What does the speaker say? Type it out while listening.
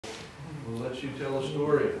We'll let you tell a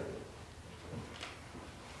story.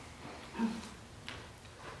 I'm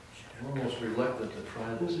almost reluctant to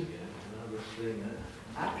try this again. I'm just saying that.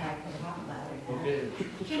 I probably can talk about it.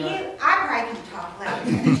 Okay. I probably can talk louder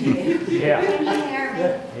too. Yeah. Can you hear me?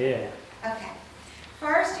 Yeah. Okay.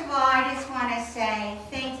 First of all, I just want to say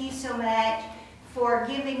thank you so much for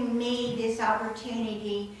giving me this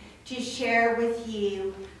opportunity to share with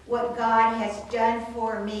you what God has done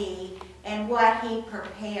for me and what He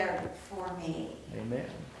prepared for me. Amen.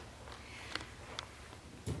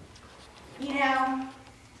 You know,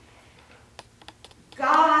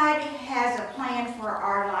 God has a plan for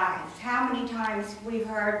our lives. How many times we've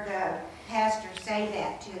heard the pastor say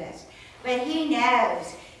that to us? But He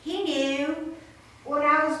knows. He knew when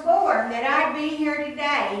I was born that I'd be here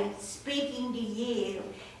today speaking to you.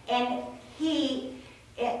 And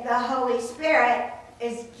the Holy Spirit,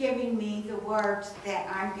 is giving me the words that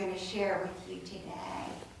I'm going to share with you today.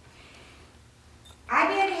 I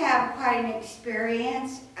did have quite an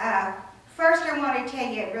experience. First, I want to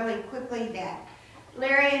tell you really quickly that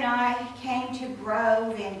Larry and I came to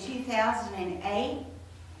Grove in 2008.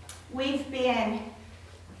 We've been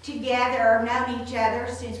together or known each other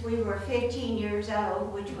since we were 15 years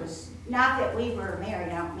old, which was not that we were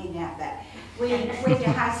married, I don't mean that, but we went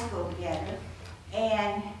to high school together,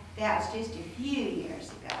 and that was just a few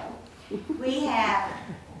years ago. We have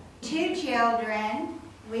 2 children.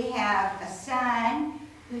 We have a son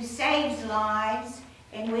who saves lives,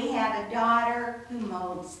 and we have a daughter who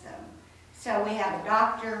molds them. So we have a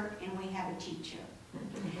doctor and we have a teacher.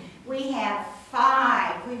 We have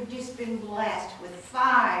 5, we've just been blessed with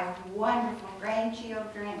 5 wonderful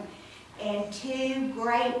grandchildren and 2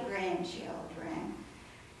 great-grandchildren.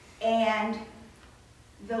 And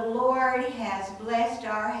the Lord has blessed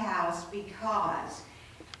our house because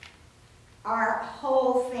our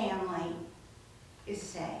whole family is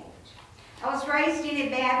saved. I was raised in a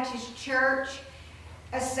Baptist church,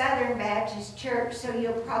 a Southern Baptist church, so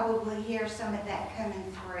you'll probably hear some of that coming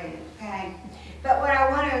through, okay? But what I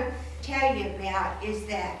want to tell you about is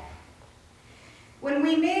that when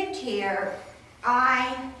we moved here,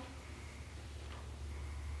 I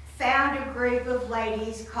found a group of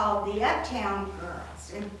ladies called the Uptown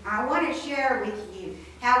Girls, and I want to share with you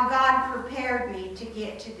how God prepared me to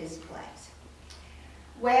get to this place.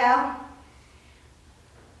 Well,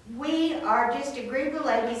 we are just a group of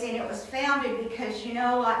ladies, and it was founded because, you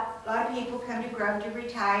know, a lot of people come to Grove to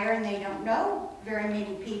retire, and they don't know very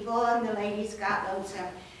many people, and the ladies got lonesome,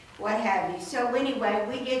 what have you. So anyway,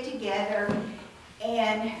 we get together,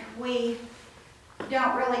 and we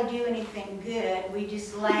don't really do anything good. We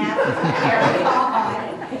just laugh and carry on,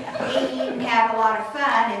 and eat and have a lot of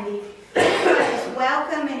fun, and everyone is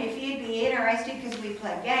welcome, and if you'd be interested, because we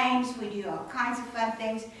play games, we do all kinds of fun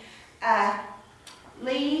things.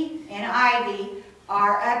 Lee and Ivy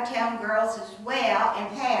are Uptown Girls as well, and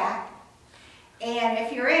Pat. And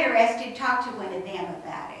if you're interested, talk to one of them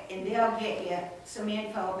about it, and they'll get you some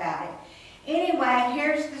info about it. Anyway,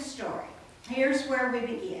 here's the story. Here's where we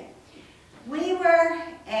begin. We were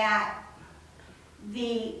at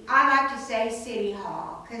I like to say City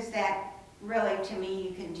Hall, because that really, to me,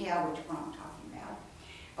 you can tell which one I'm talking about.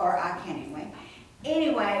 Or I can anyway.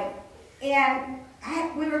 Anyway, and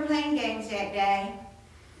we were playing games that day.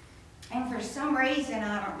 And for some reason,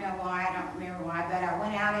 I don't know why, I don't remember why, but I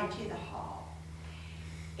went out into the hall.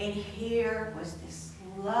 And here was this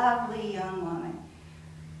lovely young woman,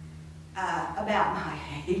 about my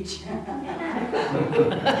age.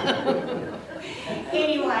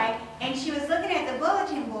 Anyway, and she was looking at the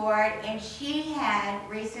bulletin board, and she had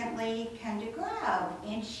recently come to Grove.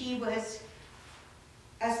 And she was,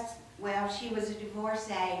 she was a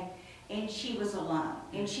divorcee, and she was alone.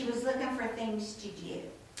 And she was looking for things to do.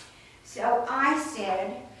 So I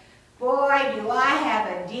said, boy, do I have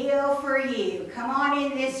a deal for you. Come on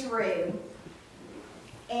in this room.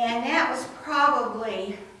 And that was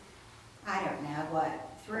probably, I don't know what,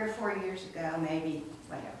 3 or 4 years ago, maybe,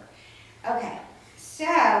 whatever. Okay,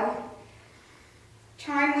 so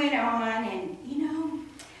time went on, and you know,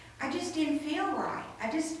 I just didn't feel right.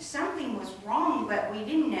 Something was wrong, but we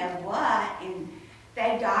didn't know what. And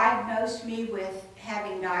they diagnosed me with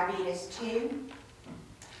having diabetes 2.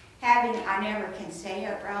 I never can say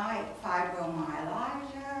it right,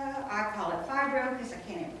 fibromyalgia. I call it fibro because I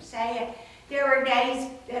can't ever say it. There were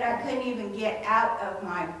days that I couldn't even get out of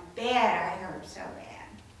my bed. I hurt so bad.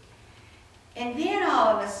 And then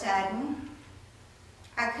all of a sudden,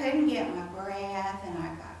 I couldn't get my breath, and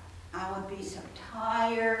I would be so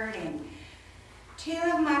tired. And 2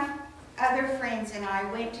 of my other friends and I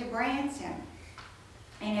went to Branson.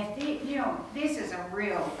 And if you know, this is a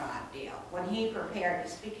real God deal when He prepared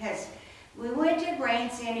us, because We went to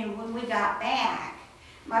Branson, and when we got back,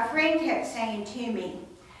 my friend kept saying to me,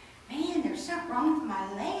 man, there's something wrong with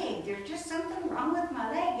my leg. There's just something wrong with my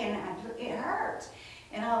leg, and it hurts.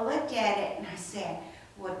 And I looked at it, and I said,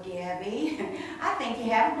 well, Debbie, I think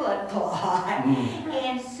you have a blood clot.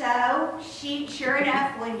 And so, sure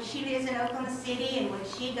enough, when she lives in Oklahoma City, and when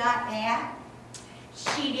she got back,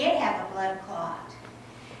 she did have a blood clot.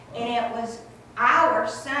 And it was our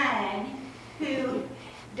son who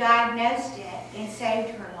diagnosed it and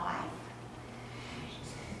saved her life.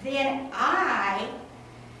 Then I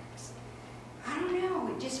don't know,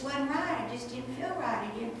 it just wasn't right. I just didn't feel right.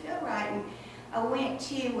 It didn't feel right. And I went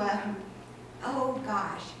to, oh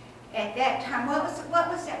gosh, at that time, what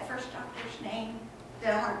was that first doctor's name?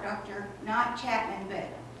 The heart doctor, not Chapman, but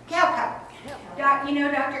Calico. You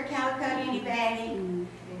know Dr. Calico, anybody?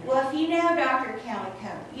 Well, if you know Dr.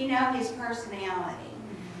 Calico, you know his personality.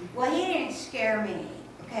 Well, he didn't scare me,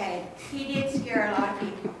 okay? He did scare a lot of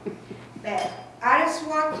people. But I just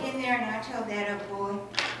walked in there and I told that old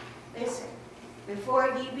boy, listen, before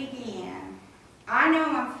you begin, I know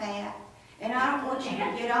I'm fat, and I don't want you to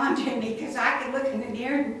get on to me because I could look in the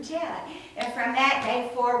mirror and tell it. And from that day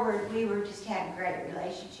forward, we were just having a great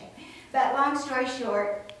relationship. But long story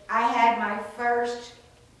short, I had my first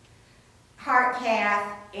heart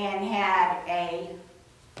cath and had a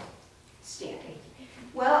stent.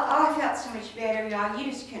 Well, oh, I felt so much better, y'all.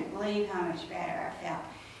 You just couldn't believe how much better I felt.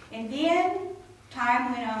 And then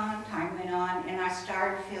time went on, and I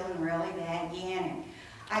started feeling really bad again. And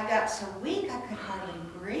I got so weak I could hardly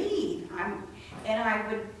breathe.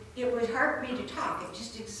 It would hurt me to talk. It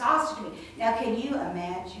just exhausted me. Now, can you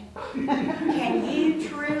imagine? Can you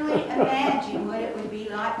truly imagine what it would be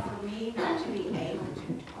like for me not to be able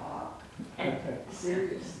to talk?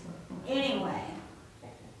 Serious. Anyway,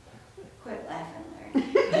 quit laughing,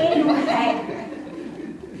 Larry. Anyway,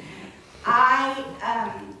 I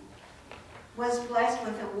was blessed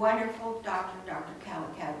with a wonderful doctor, Dr.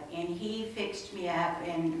 Calico, and he fixed me up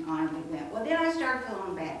and on we went. Well, then I started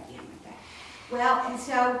feeling bad again with that. Well, and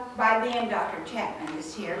so by then Dr. Chapman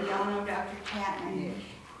is here. Y'all know Dr. Chapman?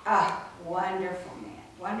 Wonderful man,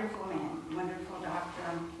 wonderful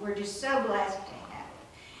doctor. We're just so blessed to have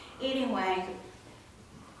it. Anyway,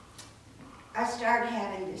 I started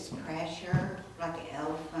having this pressure like an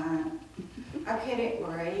elephant. I couldn't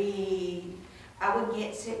breathe. I would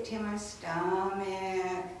get sick to my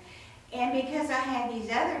stomach. And because I had these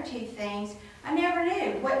other two things, I never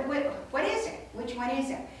knew, what is it? Which one is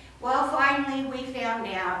it? Well, finally we found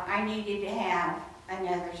out I needed to have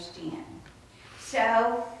another stent.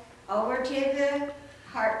 So over to the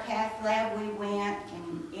heart cath lab we went,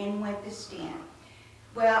 and in went the stent.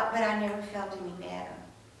 Well, but I never felt any better.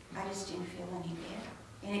 I just didn't feel any better.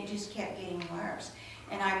 And it just kept getting worse.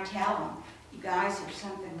 And I tell them, you guys, there's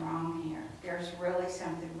something wrong here. There's really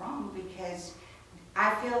something wrong because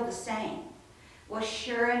I feel the same. Well,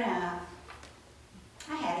 sure enough,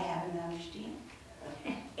 I had to have another stent.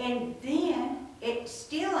 And then, I didn't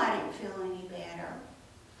feel any better.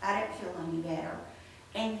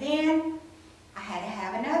 And then, I had to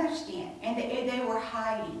have another stent. And they were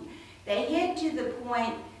hiding. They hid to the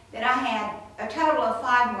point that I had a total of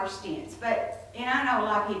 5 more stents. And I know a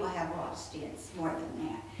lot of people have a lot of stents, more than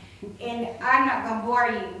that. And I'm not going to bore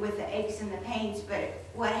you with the aches and the pains, but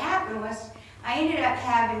what happened was I ended up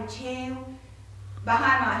having 2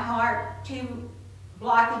 behind my heart, 2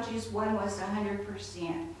 blockages. One was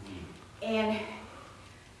 100%. And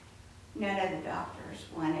none of the doctors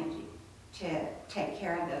wanted to take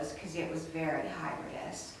care of those because it was very high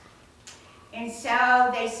risk. And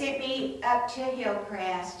so they sent me up to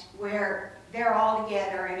Hillcrest where they're all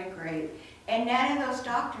together in a group. And none of those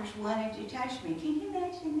doctors wanted to touch me. Can you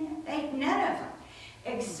imagine that? None of them,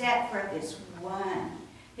 except for this one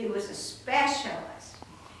who was a specialist.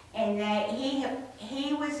 And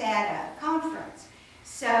he was at a conference.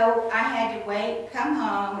 So I had to come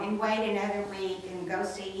home and wait another week and go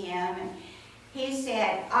see him. And he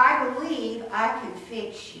said, I believe I can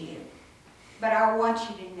fix you, but I want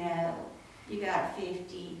you to know you got a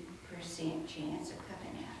 50% chance of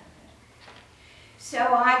coming out of it. So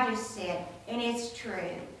I just said, and it's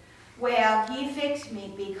true, well, you fixed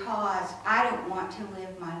me because I don't want to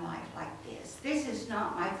live my life like this. This is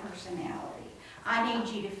not my personality. I need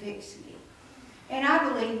you to fix me. And I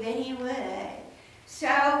believed that he would.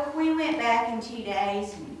 So we went back in 2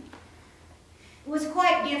 days, and it was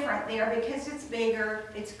quite different there because it's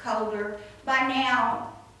bigger, it's colder. By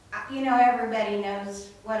now, you know, everybody knows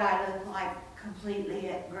what I look like completely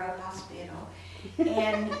at Grove Hospital.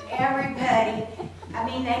 And everybody, I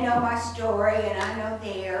mean, they know my story and I know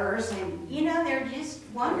theirs. And, you know, they're just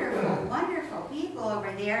wonderful, wonderful people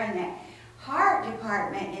over there. And that heart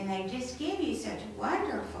department, and they just give you such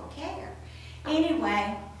wonderful care.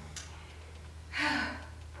 Anyway,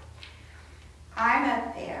 I'm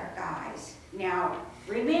up there, guys. Now,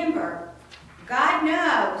 remember, God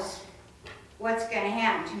knows what's going to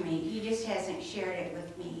happen to me. He just hasn't shared it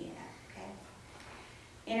with me yet, okay?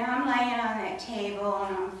 And I'm laying on that table,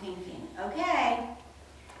 and I'm thinking, okay,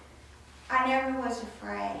 I never was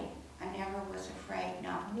afraid. I never was afraid.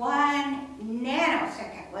 Not one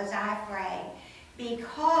nanosecond was I afraid,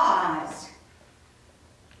 because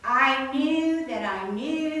I knew that I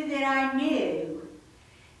knew that I knew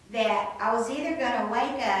that I was either going to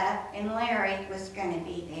wake up and Larry was going to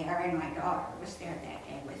be there, and my daughter was there that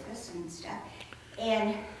day with us and stuff,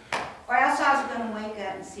 and or else I was going to wake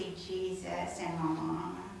up and see Jesus and my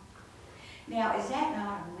mama. Now, is that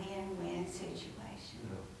not a win-win situation?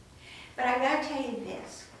 No. But I got to tell you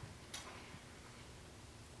this.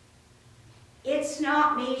 It's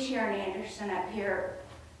not me, Sharon Anderson, up here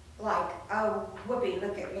like, oh, whoopee,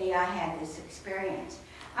 look at me, I had this experience.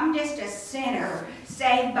 I'm just a sinner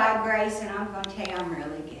saved by grace, and I'm going to tell you I'm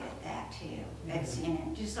really good at that too, at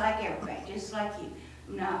sinning, just like everybody, just like you.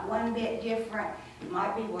 I'm not one bit different, it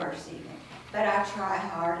might be worse even, but I try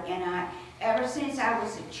hard, and ever since I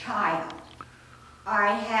was a child,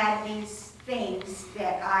 I had these things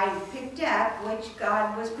that I picked up, which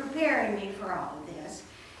God was preparing me for all of this.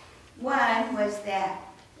 One was that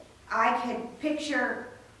I could picture,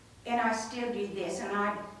 and I still do this,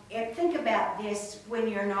 and think about this when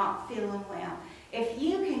you're not feeling well. If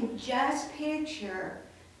you can just picture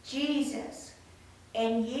Jesus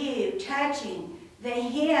and you touching the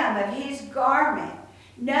hem of his garment,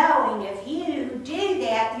 knowing if you do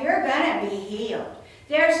that, you're going to be healed.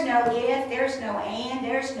 There's no if, there's no and,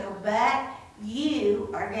 there's no but. You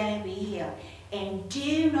are going to be healed. And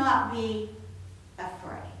do not be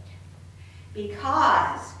afraid,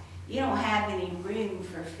 because you don't have any room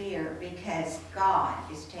for fear, because God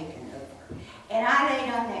is taking over. And I laid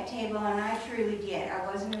on that table, and I truly did. I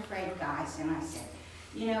wasn't afraid, guys. And I said,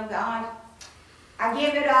 you know, God, I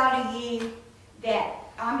give it all to you, that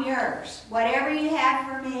I'm yours. Whatever you have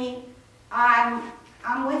for me, I'm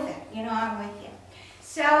with it. You know, I'm with you.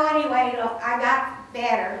 So anyway, look, I got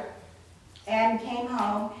better and came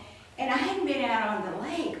home. And I hadn't been out on the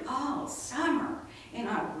lake all summer. And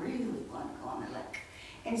I really wanted to go on the lake.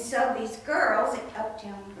 And so these girls,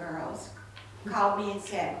 uptown girls, called me and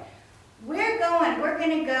said, we're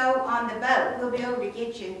going to go on the boat. We'll be able to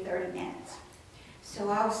get you in 30 minutes. So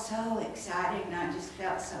I was so excited, and I just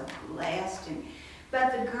felt so blessed.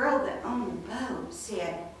 But the girl that owned the boat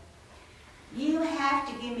said, you have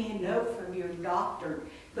to give me a note from your doctor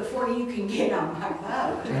before you can get on my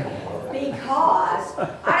boat, because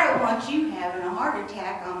I don't want you having a heart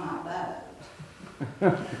attack on my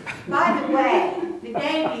boat. By the way, the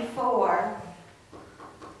day before,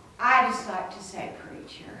 I just like to say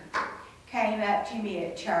preacher, came up to me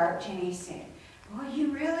at church, and he said, well,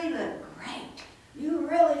 you really look great. You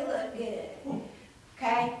really look good.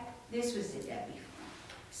 Okay? This was the day before.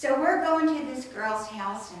 So we're going to this girl's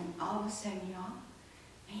house, and all of a sudden, y'all,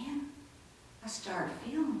 man, I started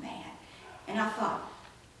feeling bad. And I thought,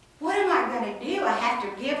 what am I going to do? I have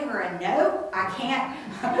to give her a note? I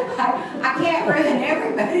can't ruin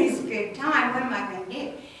everybody's good time. What am I going to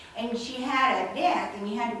do? And she had a deck, and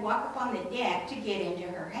you had to walk up on the deck to get into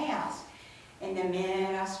her house. And the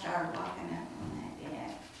minute I started walking up on that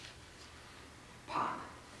deck, pop,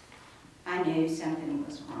 I knew something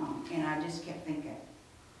was wrong. And I just kept thinking,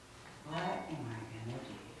 what am I going to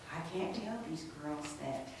do? I can't tell these girls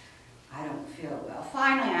that I don't feel well.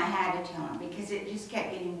 Finally, I had to tell them, because it just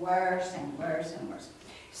kept getting worse and worse and worse.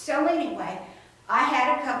 So anyway, I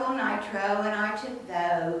had a couple of nitro, and I took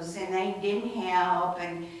those, and they didn't help.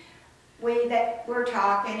 And we were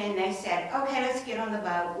talking, and they said, okay, let's get on the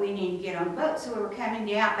boat. We need to get on the boat. So we were coming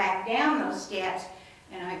down, back down those steps,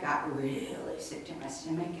 and I got really sick to my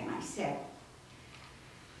stomach, and I said,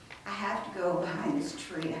 I have to go behind this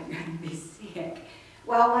tree. I'm going to be sick.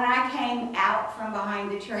 Well, when I came out from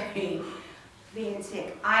behind the tree, being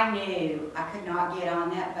sick, I knew I could not get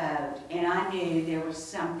on that boat, and I knew there was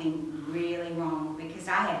something really wrong, because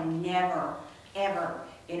I had never, ever,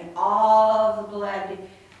 in all the blood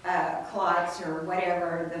clots or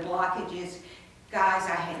whatever, the blockages, guys,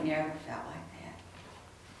 I had never felt like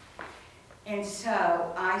that. And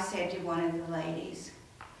so I said to one of the ladies,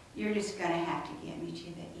 you're just going to have to get me to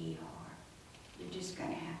the ER. You're just going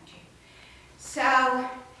to have to. So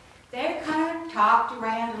they kind of talked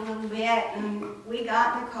around a little bit, and we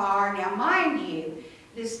got in the car. Now, mind you,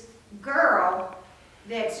 this girl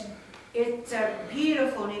it's a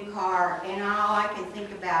beautiful new car, and all I can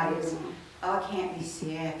think about is oh, I can't be sick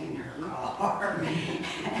in her car.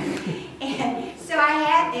 And so I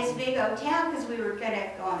had this big old towel because we were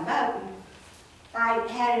gonna go on the boat. And I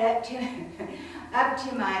had it up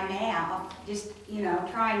to my mouth, just, you know,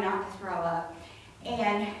 trying not to throw up.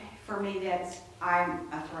 And for me, I'm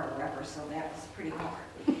a thrower-upper, so that was pretty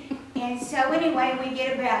hard. And so anyway, we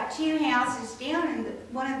get about 2 houses down, and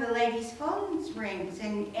one of the ladies' phones rings,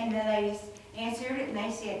 and the ladies answered it, and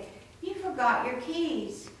they said, "You forgot your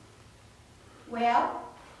keys." Well,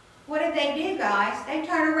 what did they do, guys? They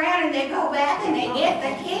turn around and they go back and they get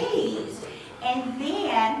the keys. And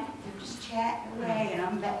then they're just chatting away, and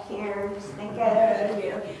I'm back here just thinking,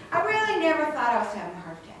 you know. I really never thought I was having a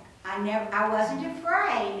heart attack. I wasn't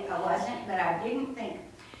afraid. I wasn't, but I didn't think.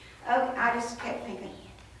 Okay, I just kept thinking,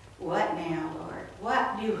 what now, Lord?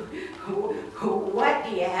 What do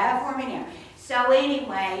you have for me now? So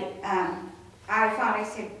anyway, I finally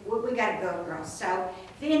said, well, we got to go, girls. So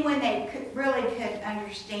then when they really could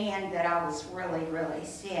understand that I was really, really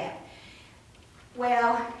sick,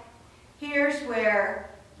 well, here's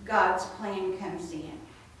where God's plan comes in.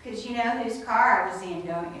 Because you know whose car I was in,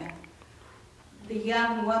 don't you? The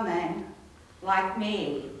young woman like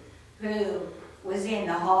me who was in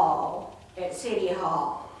the hall at City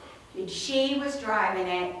Hall. And she was driving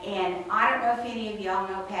it, and I don't know if any of y'all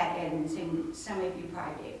know Pat Edmonds, and some of you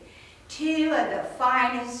probably do. 2 of the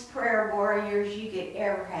finest prayer warriors you could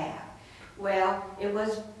ever have. Well, it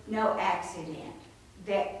was no accident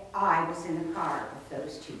that I was in the car with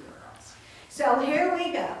those 2 girls. So here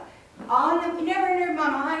we go. It never entered my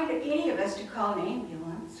mind, any of us, to call an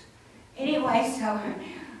ambulance. Anyway, so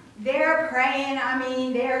they're praying. I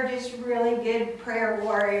mean, they're just really good prayer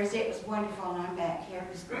warriors. It was wonderful, and I'm back here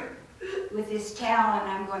with this towel, and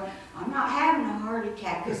I'm going, I'm not having a heart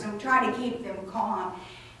attack because I'm trying to keep them calm.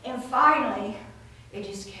 And finally, it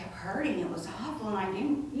just kept hurting. It was awful,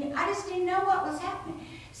 and I just didn't know what was happening.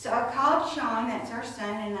 So I called Sean, that's our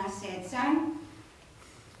son, and I said, son,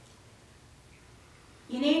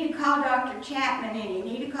 you need to call Dr. Chapman, and you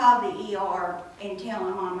need to call the ER and tell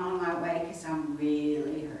him I'm on my way because I'm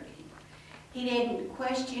really hurting. He didn't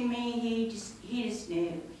question me. He just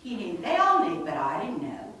knew. He didn't. They all knew, but I didn't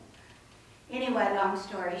know. Anyway, long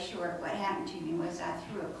story short, what happened to me was I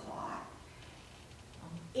threw a clot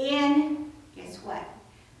in, guess what?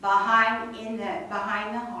 Behind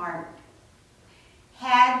the heart.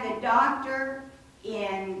 Had the doctor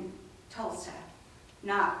in Tulsa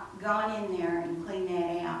not gone in there and cleaned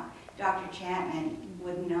that out, Dr. Chapman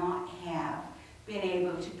would not have been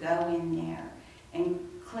able to go in there and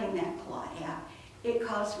clean that clot out. It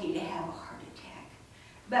caused me to have a heart attack.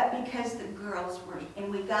 But because the girls were, and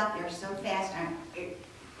we got there so fast, it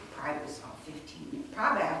probably was all 15 minutes.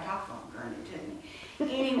 Probably I talked longer than it took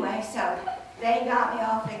me. Anyway, so they got me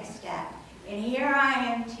all fixed up. And here I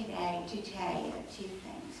am today to tell you 2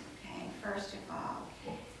 things, okay? First of all,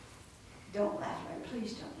 don't laugh, Larry.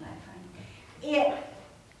 Please don't laugh, honey.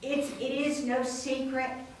 It is no secret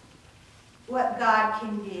what God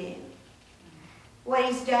can do. What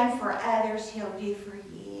He's done for others, He'll do for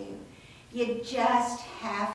you. You just have